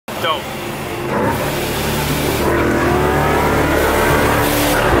dope.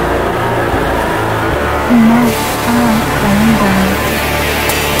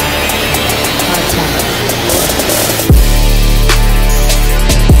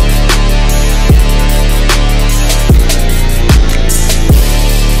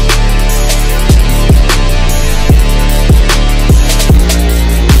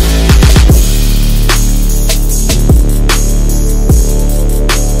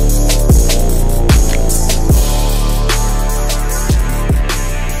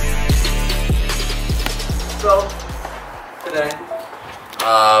 So, today,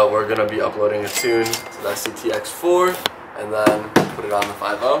 we're going to be uploading a tune to the SCTX4 and then put it on the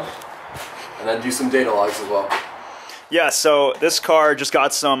 5.0 and then do some data logs as well. Yeah, so this car just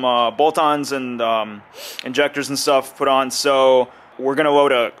got some bolt-ons and injectors and stuff put on, so we're going to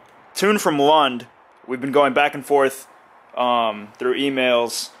load a tune from Lund. We've been going back and forth through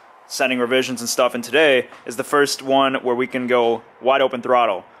emails, sending revisions and stuff, and today is the first one where we can go wide open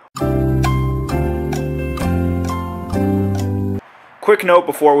throttle. Quick note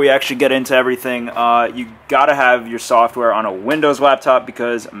before we actually get into everything, you gotta have your software on a Windows laptop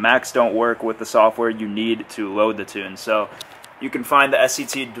because Macs don't work with the software you need to load the tune. So you can find the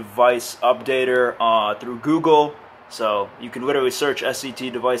SCT device updater through Google. So you can literally search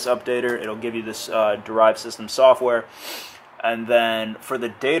SCT device updater, it'll give you this derived system software. And then for the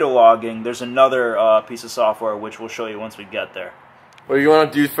data logging, there's another piece of software which we'll show you once we get there. What you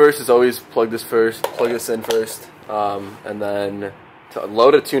want to do first is always plug this in first, and then to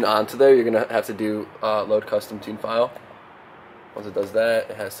load a tune onto there, you're going to have to do load custom tune file. Once it does that,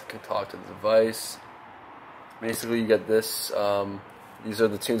 it has to talk to the device. Basically, you get this. These are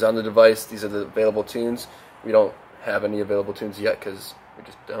the tunes on the device. These are the available tunes. We don't have any available tunes yet because we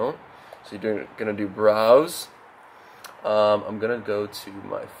just don't. So you're going to do browse. I'm going to go to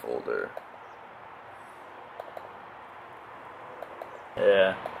my folder.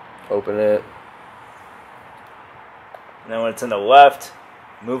 Yeah. Open it. And then when it's in the left,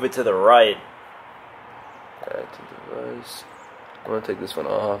 move it to the right. Add to device. I'm going to take this one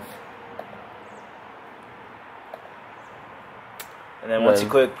off. And then once you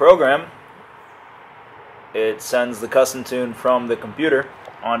click program, it sends the custom tune from the computer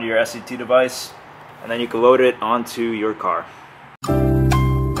onto your SCT device, and then you can load it onto your car.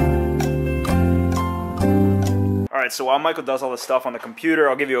 Alright, so while Michael does all this stuff on the computer,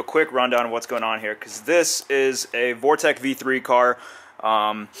 I'll give you a quick rundown of what's going on here, because this is a Vortech V3 car.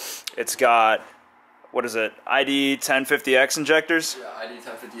 It's got, what is it, ID 1050X injectors? Yeah, ID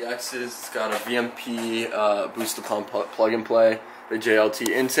 1050X's. It's got a VMP booster pump plug and play, the JLT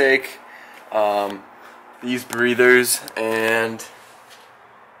intake, these breathers, and...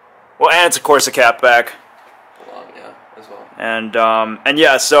 Well, and it's a Corsa cap back. Yeah, as well. And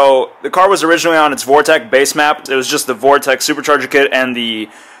yeah, so the car was originally on its Vortech base map. It was just the Vortech supercharger kit and the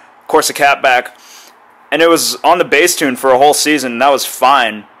Corsa catback, and it was on the base tune for a whole season, and that was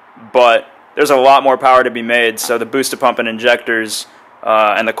fine, but there's a lot more power to be made, so the booster pump and injectors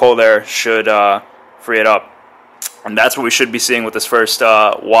and the cold air should free it up, and that's what we should be seeing with this first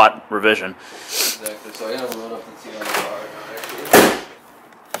watt revision. Exactly, so I'm going to load up the tune on the car.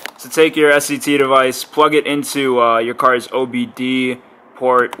 So take your SCT device, plug it into your car's OBD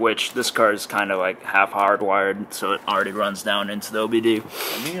port, which this car is kind of like half hardwired, so it already runs down into the OBD.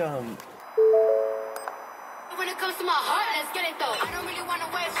 Let me,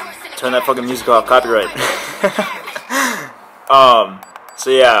 turn that fucking music off, copyright.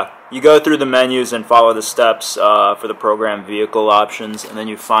 So yeah, you go through the menus and follow the steps for the program vehicle options, and then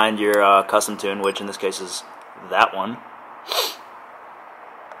you find your custom tune, which in this case is that one.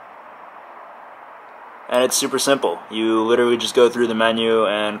 And it's super simple. You literally just go through the menu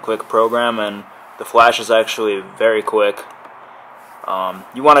and click program, and the flash is actually very quick.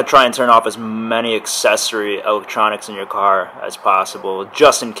 You want to try and turn off as many accessory electronics in your car as possible,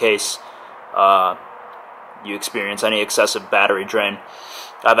 just in case you experience any excessive battery drain.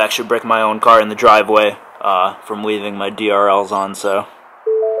 I've actually bricked my own car in the driveway from leaving my DRLs on, so...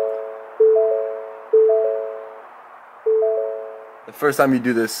 The first time you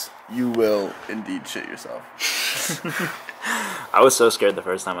do this, you will indeed shit yourself. I was so scared the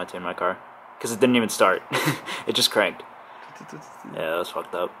first time I tuned my car, because it didn't even start. It just cranked. Yeah, that was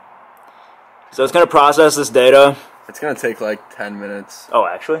fucked up. So it's going to process this data. It's going to take like 10 minutes. Oh,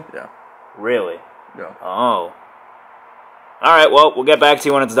 actually? Yeah. Really? Yeah. Oh. Alright, well, we'll get back to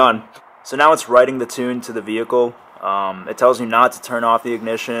you when it's done. So now it's writing the tune to the vehicle. It tells you not to turn off the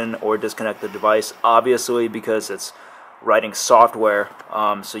ignition or disconnect the device, obviously, because it's writing software,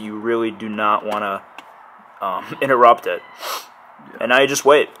 so you really do not want to interrupt it. Yeah. And now you just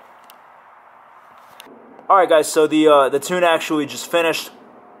wait. Alright guys, so the tune actually just finished.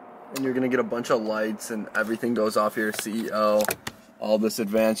 And you're gonna get a bunch of lights and everything goes off your CEO, all this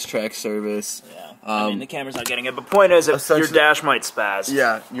advanced track service. Yeah, I mean the camera's not getting it, but point is, if your dash might spaz.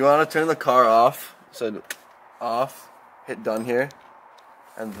 Yeah, you wanna turn the car off, so off, hit done here,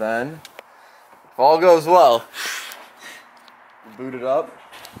 and then, if all goes well, boot it up.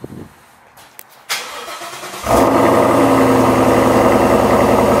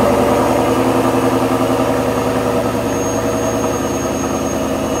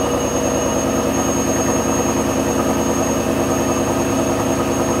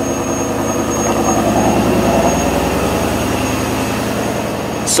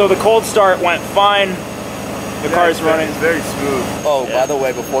 So the cold start went fine. The car's running. It's very smooth. Oh, yeah. By the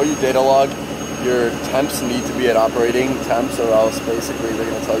way, before you data log, your temps need to be at operating temps, or else basically they're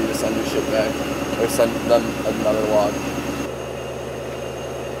going to tell you to send your shit back or send them another log.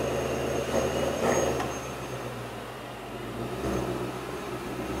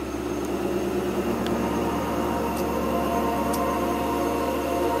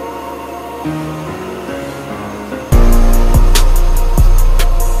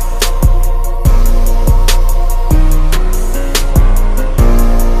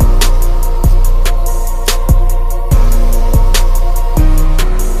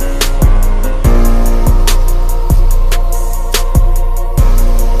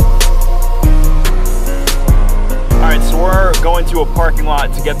 To a parking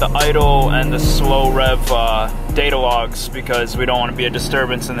lot to get the idle and the slow rev data logs because we don't want to be a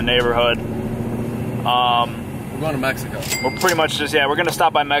disturbance in the neighborhood. We're going to Mexico. We're pretty much just, we're going to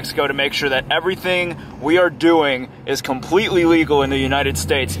stop by Mexico to make sure that everything we are doing is completely legal in the United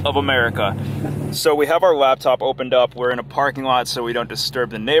States of America. So we have our laptop opened up. We're in a parking lot so we don't disturb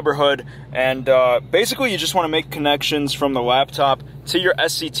the neighborhood. And basically you just want to make connections from the laptop to your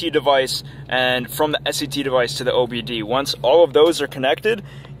SCT device and from the SCT device to the OBD. Once all of those are connected,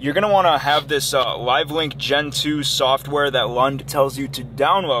 you're going to want to have this LiveLink Gen 2 software that Lund tells you to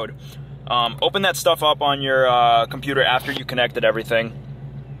download. Open that stuff up on your computer after you connected everything.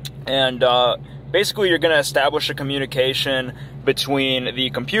 And basically you're going to establish a communication between the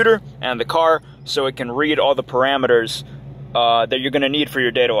computer and the car so it can read all the parameters that you're going to need for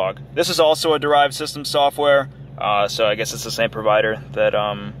your data log. This is also a derived system software. So I guess it's the same provider that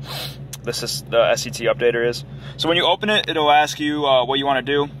the SCT updater is. So when you open it, it'll ask you what you want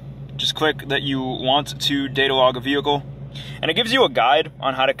to do. Just click that you want to data log a vehicle. And it gives you a guide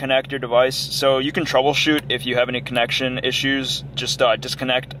on how to connect your device. So you can troubleshoot if you have any connection issues. Just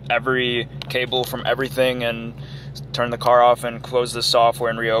disconnect every cable from everything and turn the car off and close the software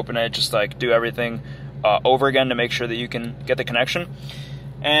and reopen it. Just like do everything over again to make sure that you can get the connection.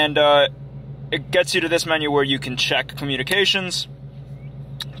 And it gets you to this menu where you can check communications.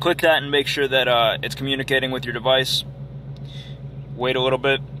 Click that and make sure that it's communicating with your device. Wait a little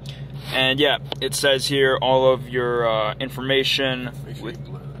bit. And yeah, it says here all of your information with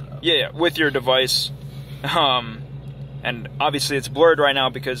with your device. And obviously it's blurred right now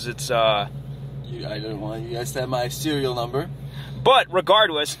because it's I don't want you guys to have my serial number. But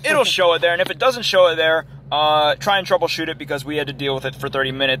regardless, it'll show it there, and if it doesn't show it there, try and troubleshoot it because we had to deal with it for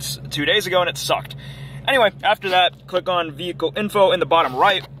 30 minutes 2 days ago and it sucked. Anyway, after that, click on vehicle info in the bottom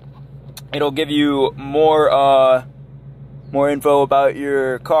right. It'll give you more info about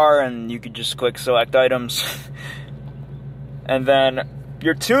your car, and you could just click select items. And then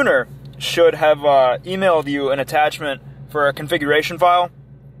your tuner should have emailed you an attachment for a configuration file.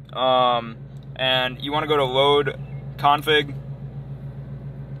 And you want to go to load config.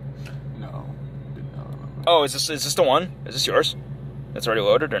 No, did not remember. Oh, is this the one? Is this yours? That's already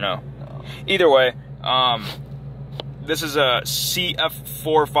loaded or no? No. Either way, this is a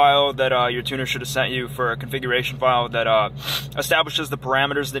CF4 file that your tuner should have sent you for a configuration file that establishes the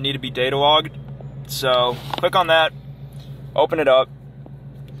parameters that need to be data logged. So click on that, open it up,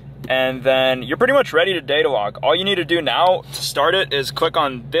 and then you're pretty much ready to data log. All you need to do now to start it is click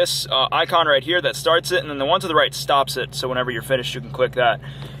on this icon right here that starts it, and then the one to the right stops it, so whenever you're finished you can click that.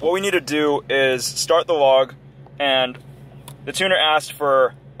 What we need to do is start the log, and the tuner asked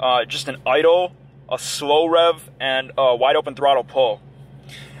for just an idle, a slow rev, and a wide open throttle pull.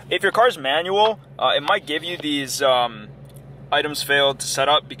 If your car's manual, it might give you these items failed to set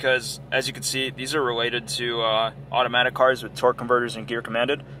up because, as you can see, these are related to automatic cars with torque converters and gear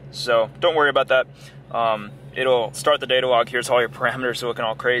commanded. So don't worry about that. It'll start the data log. Here's all your parameters looking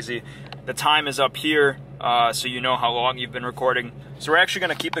all crazy. The time is up here, so you know how long you've been recording. So we're actually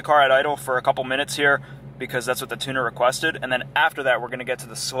going to keep the car at idle for a couple minutes here because that's what the tuner requested. And then after that, we're going to get to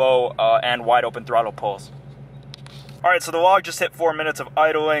the slow and wide open throttle pulls. Alright, so the log just hit 4 minutes of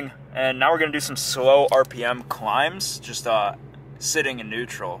idling, and now we're going to do some slow RPM climbs, just sitting in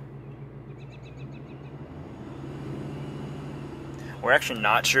neutral. We're actually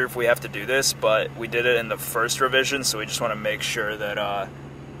not sure if we have to do this, but we did it in the first revision, so we just want to make sure that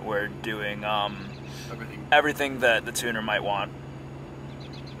we're doing everything that the tuner might want.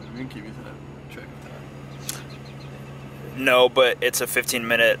 We can keep you to that track of time. No, but it's a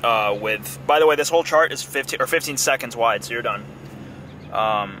 15-minute width. By the way, this whole chart is 15 seconds wide, so you're done.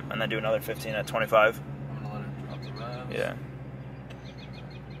 And then do another 15 at 25. I'm gonna let it drop the revs. Yeah.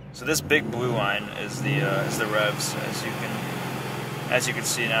 So this big blue line is the revs, as you can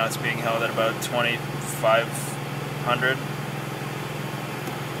see now. It's being held at about 2,500.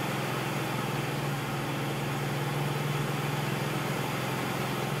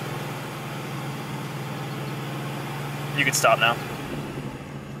 You can stop now.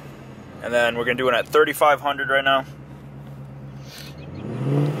 And then we're gonna do it at 3,500 right now.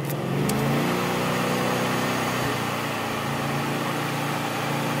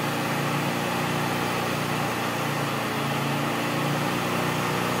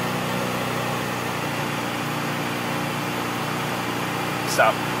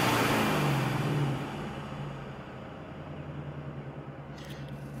 Stop.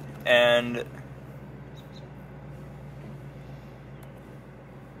 And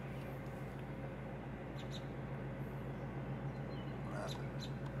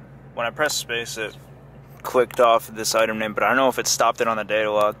when I pressed space, it clicked off this item name, but I don't know if it stopped it on the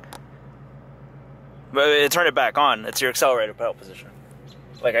data log. But it turned it back on. It's your accelerator pedal position.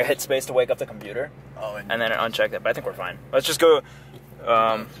 Like, I hit space to wake up the computer, and then it unchecked it, but I think we're fine. Let's just go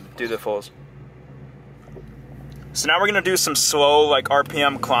do the fulls. So now we're gonna do some slow, like,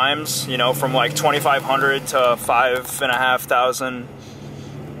 RPM climbs, you know, from like 2,500 to 5,500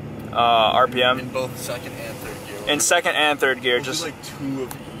 RPM. In both second and third gear. In second and third gear, we'll just do like 2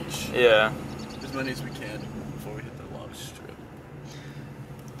 of each. Yeah. As many as we can before we hit the long strip.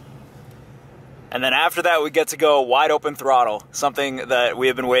 And then after that, we get to go wide open throttle, something that we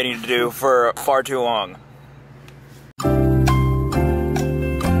have been waiting to do for far too long.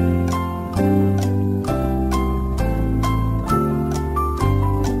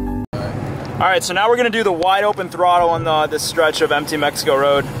 Alright, so now we're going to do the wide open throttle on this stretch of empty Mexico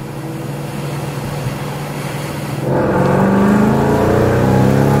Road.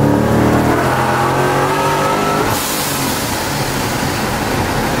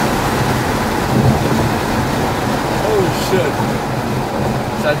 Oh shit.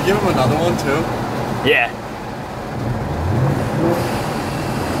 Should I give him another one too? Yeah.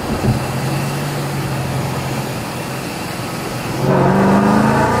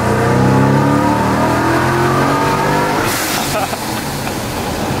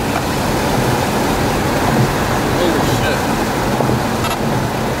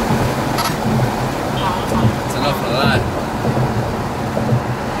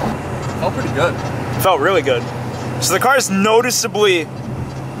 Felt really good. So the car is noticeably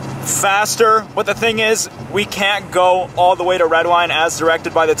faster, but the thing is, we can't go all the way to redline as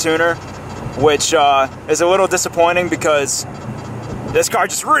directed by the tuner, which is a little disappointing because this car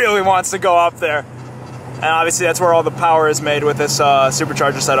just really wants to go up there. And obviously that's where all the power is made with this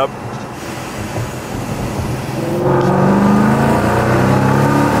supercharger setup.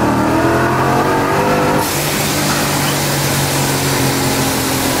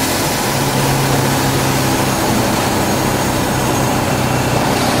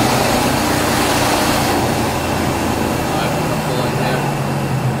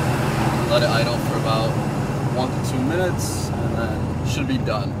 Let it idle for about 1 to 2 minutes, and then should be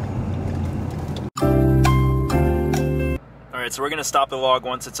done. Alright, so we're going to stop the log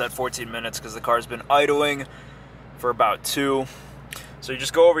once it's at 14 minutes because the car's been idling for about 2. So you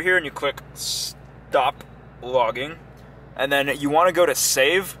just go over here and you click stop logging, and then you want to go to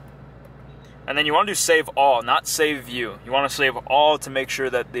save, and then you want to do save all, not save view. You want to save all to make sure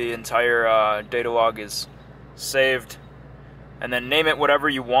that the entire data log is saved, and then name it whatever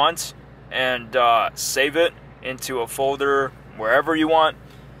you want, and save it into a folder wherever you want,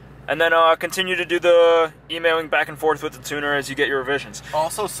 and then continue to do the emailing back and forth with the tuner as you get your revisions.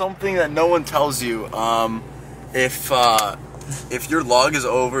 Also, something that no one tells you, if your log is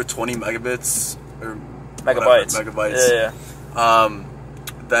over 20 megabits or megabytes,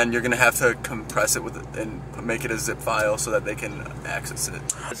 then you're gonna have to compress it and make it a zip file so that they can access it.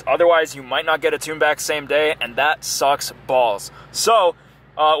 Otherwise, you might not get a tune back same day, and that sucks balls. So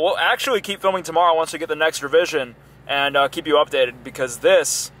we'll actually keep filming tomorrow once we get the next revision, and keep you updated, because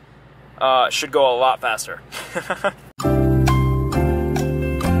this should go a lot faster.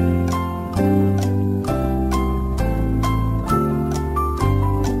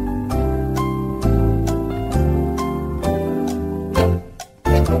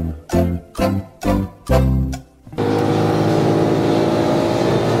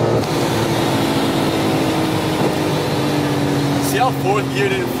 fourth gear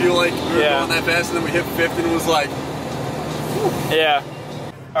didn't feel like we were going that fast, and then we hit fifth and it was like, whew. Yeah.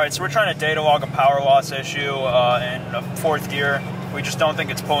 All right, so we're trying to data log a power loss issue in fourth gear. We just don't think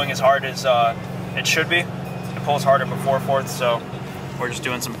it's pulling as hard as it should be. It pulls harder before fourth, so we're just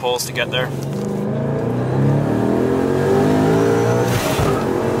doing some pulls to get there.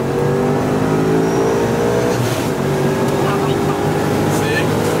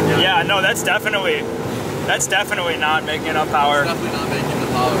 Yeah, no, that's definitely not making enough power. It's definitely not making the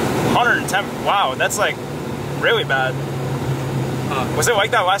power. 110. Wow, that's like really bad. Was it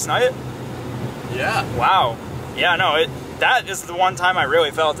like that last night? Yeah. Wow. Yeah, no, that is the one time I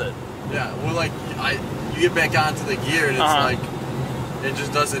really felt it. Yeah, well, like, you get back onto the gear and it's like, it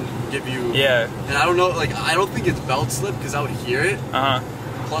just doesn't give you... Yeah. And I don't know, like, I don't think it's belt slip because I would hear it.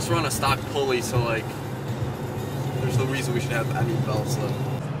 Plus we're on a stock pulley, so like, there's no reason we should have any belt slip.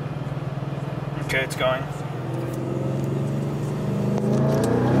 Okay, it's going.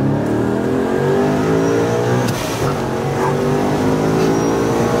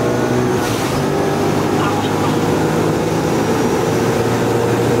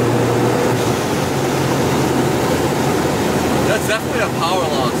 That's definitely a power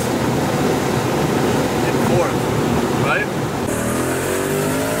loss in fourth, right?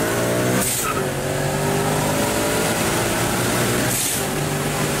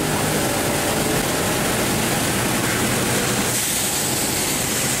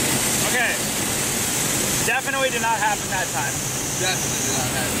 Okay. Definitely did not happen that time. Definitely did not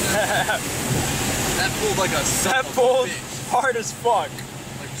happen. That pulled like a son That of a pulled bitch. hard as fuck.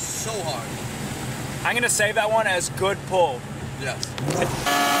 Like so hard. I'm gonna save that one as good pull. Yes.